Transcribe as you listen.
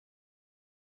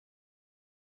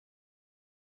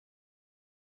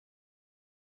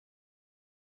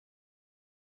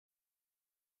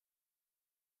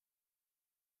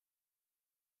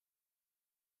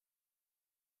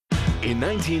In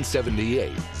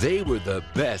 1978, they were the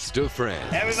best of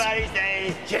friends. Everybody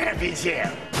say championship.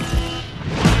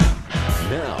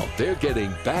 Now they're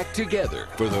getting back together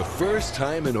for the first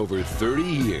time in over 30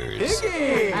 years.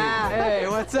 Iggy! Hey,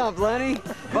 what's up, Lenny?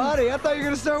 Buddy, I thought you were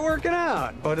gonna start working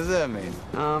out. What does that mean?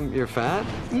 You're fat?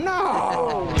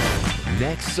 No!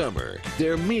 Next summer,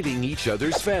 they're meeting each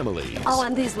other's families. Oh,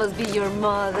 and this must be your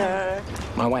mother.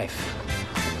 My wife.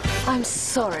 I'm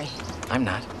sorry. I'm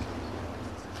not.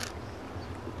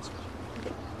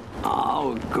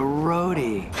 Oh,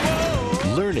 grody.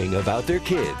 Learning about their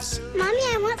kids. Mommy,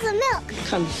 I want some milk.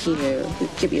 Come here. We'll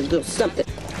give you a little something.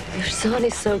 Your son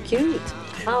is so cute.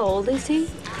 How old is he?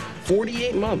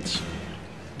 48 months.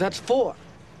 That's 4.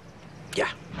 Yeah.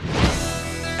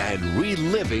 And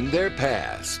reliving their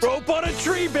past. Rope on a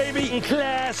tree, baby!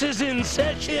 Class is in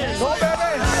session! Oh,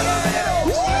 baby!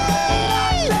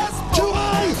 Too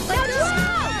high! That's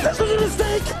wrong! This was a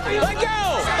mistake! Let go!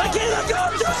 I can't let go!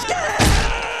 I'm too scared!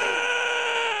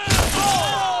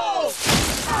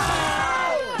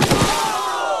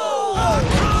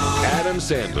 Adam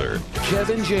Sandler,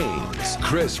 Kevin James,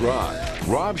 Chris Rock,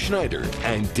 Rob Schneider,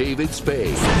 and David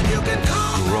Spade.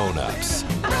 Grown-ups.